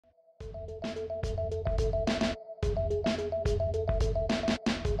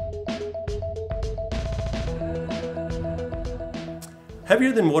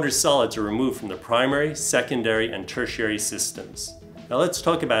Heavier than water solids are removed from the primary, secondary, and tertiary systems. Now let's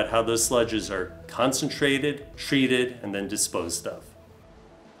talk about how those sludges are concentrated, treated, and then disposed of.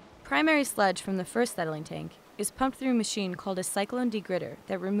 Primary sludge from the first settling tank is pumped through a machine called a cyclone degritter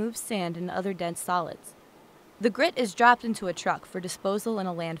that removes sand and other dense solids. The grit is dropped into a truck for disposal in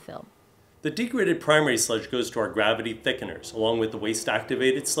a landfill. The degritted primary sludge goes to our gravity thickeners, along with the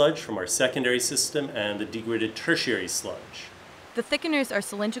waste-activated sludge from our secondary system and the degritted tertiary sludge. The thickeners are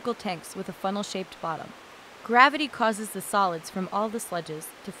cylindrical tanks with a funnel-shaped bottom. Gravity causes the solids from all the sludges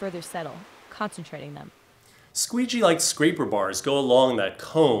to further settle, concentrating them. Squeegee-like scraper bars go along that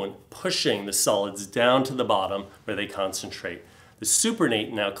cone, pushing the solids down to the bottom where they concentrate. The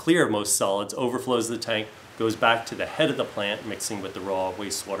supernate, now clear of most solids, overflows the tank, goes back to the head of the plant, mixing with the raw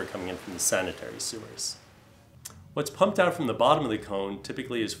wastewater coming in from the sanitary sewers. What's pumped out from the bottom of the cone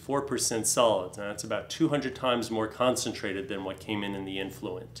typically is 4% solids, and that's about 200 times more concentrated than what came in the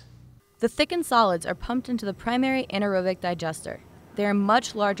influent. The thickened solids are pumped into the primary anaerobic digester. They are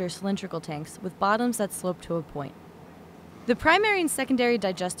much larger cylindrical tanks with bottoms that slope to a point. The primary and secondary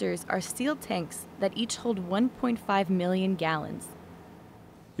digesters are steel tanks that each hold 1.5 million gallons.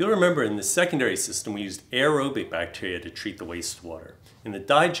 You'll remember in the secondary system we used aerobic bacteria to treat the wastewater. In the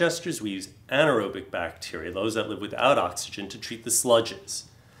digesters we use anaerobic bacteria, those that live without oxygen, to treat the sludges.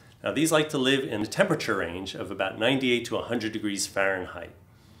 Now these like to live in a temperature range of about 98 to 100 degrees Fahrenheit.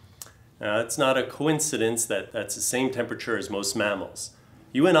 Now it's not a coincidence that that's the same temperature as most mammals.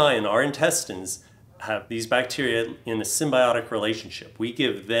 You and I in our intestines have these bacteria in a symbiotic relationship. We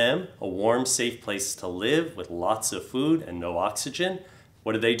give them a warm, safe place to live with lots of food and no oxygen.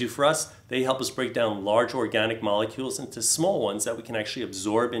 What do they do for us? They help us break down large organic molecules into small ones that we can actually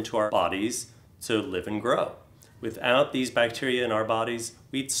absorb into our bodies to live and grow. Without these bacteria in our bodies,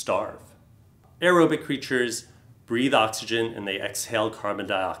 we'd starve. Aerobic creatures breathe oxygen and they exhale carbon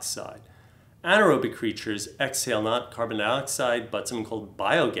dioxide. Anaerobic creatures exhale not carbon dioxide, but something called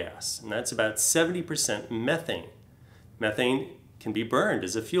biogas, and that's about 70% methane. Methane can be burned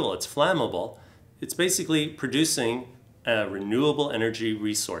as a fuel. It's flammable. It's basically producing a renewable energy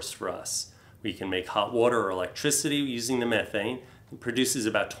resource for us. We can make hot water or electricity using the methane. It produces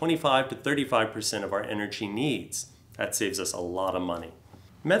about 25 to 35% of our energy needs. That saves us a lot of money.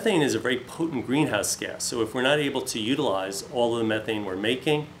 Methane is a very potent greenhouse gas, so if we're not able to utilize all of the methane we're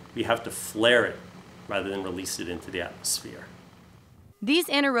making, we have to flare it rather than release it into the atmosphere. These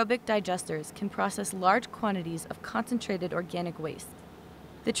anaerobic digesters can process large quantities of concentrated organic waste.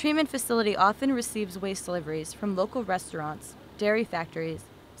 The treatment facility often receives waste deliveries from local restaurants, dairy factories,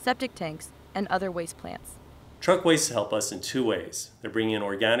 septic tanks, and other waste plants. Truck wastes help us in two ways. They're bringing in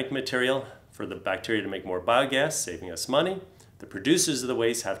organic material for the bacteria to make more biogas, saving us money. The producers of the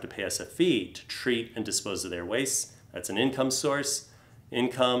waste have to pay us a fee to treat and dispose of their waste. That's an income source.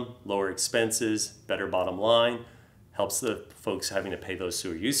 Income, lower expenses, better bottom line, helps the folks having to pay those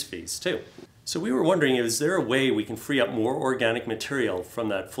sewer use fees too. So we were wondering, is there a way we can free up more organic material from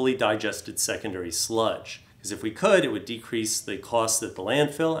that fully digested secondary sludge? Because if we could, it would decrease the cost at the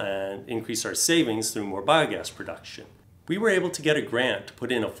landfill and increase our savings through more biogas production. We were able to get a grant to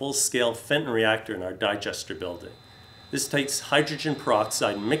put in a full-scale Fenton reactor in our digester building. This takes hydrogen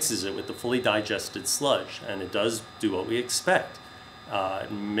peroxide and mixes it with the fully digested sludge, and it does do what we expect.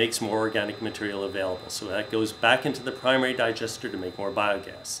 It makes more organic material available. So that goes back into the primary digester to make more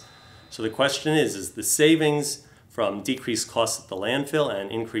biogas. So the question is the savings from decreased costs at the landfill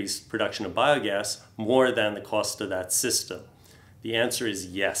and increased production of biogas more than the cost of that system? The answer is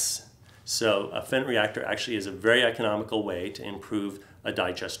yes. So a Fenton reactor actually is a very economical way to improve a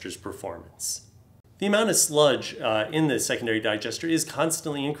digester's performance. The amount of sludge in the secondary digester is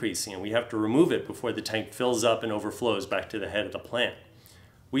constantly increasing, and we have to remove it before the tank fills up and overflows back to the head of the plant.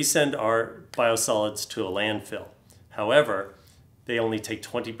 We send our biosolids to a landfill. However, they only take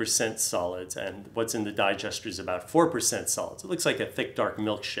 20% solids, and what's in the digester is about 4% solids. It looks like a thick, dark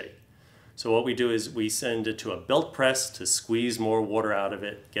milkshake. So what we do is we send it to a belt press to squeeze more water out of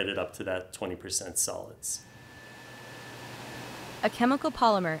it, get it up to that 20% solids. A chemical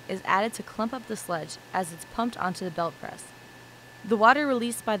polymer is added to clump up the sludge as it's pumped onto the belt press. The water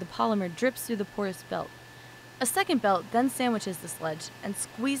released by the polymer drips through the porous belt. A second belt then sandwiches the sludge and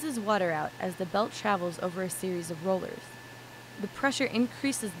squeezes water out as the belt travels over a series of rollers. The pressure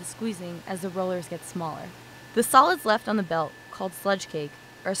increases the squeezing as the rollers get smaller. The solids left on the belt, called sludge cake,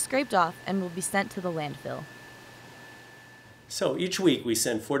 are scraped off and will be sent to the landfill. So each week we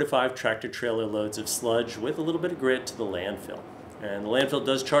send 4 to 5 tractor trailer loads of sludge with a little bit of grit to the landfill. And the landfill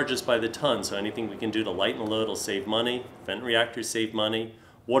does charge us by the ton, so anything we can do to lighten the load will save money. Vent reactors save money.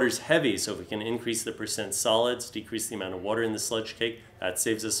 Water's heavy, so if we can increase the percent solids, decrease the amount of water in the sludge cake, that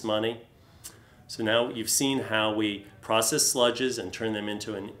saves us money. So now you've seen how we process sludges and turn them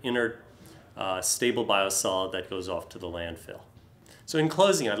into an inert, stable biosolid that goes off to the landfill. So in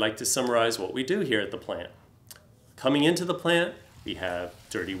closing, I'd like to summarize what we do here at the plant. Coming into the plant, we have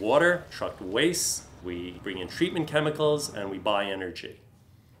dirty water, trucked waste, we bring in treatment chemicals, and we buy energy.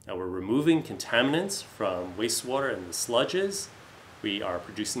 Now we're removing contaminants from wastewater and the sludges. We are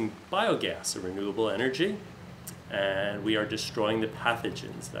producing biogas, a renewable energy, and we are destroying the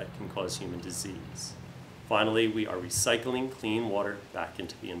pathogens that can cause human disease. Finally, we are recycling clean water back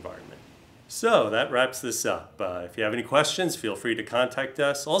into the environment. So that wraps this up. If you have any questions, feel free to contact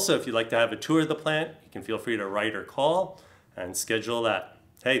us. Also, if you'd like to have a tour of the plant, you can feel free to write or call and schedule that.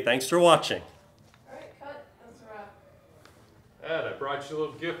 Hey, thanks for watching. All right, cut. That's a wrap. Ed, I brought you a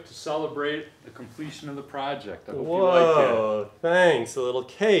little gift to celebrate the completion of the project. I hope Whoa, you like it. Thanks. A little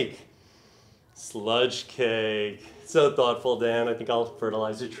cake. Sludge cake. So thoughtful, Dan. I think I'll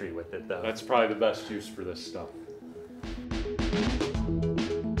fertilize a tree with it, though. That's probably the best use for this stuff.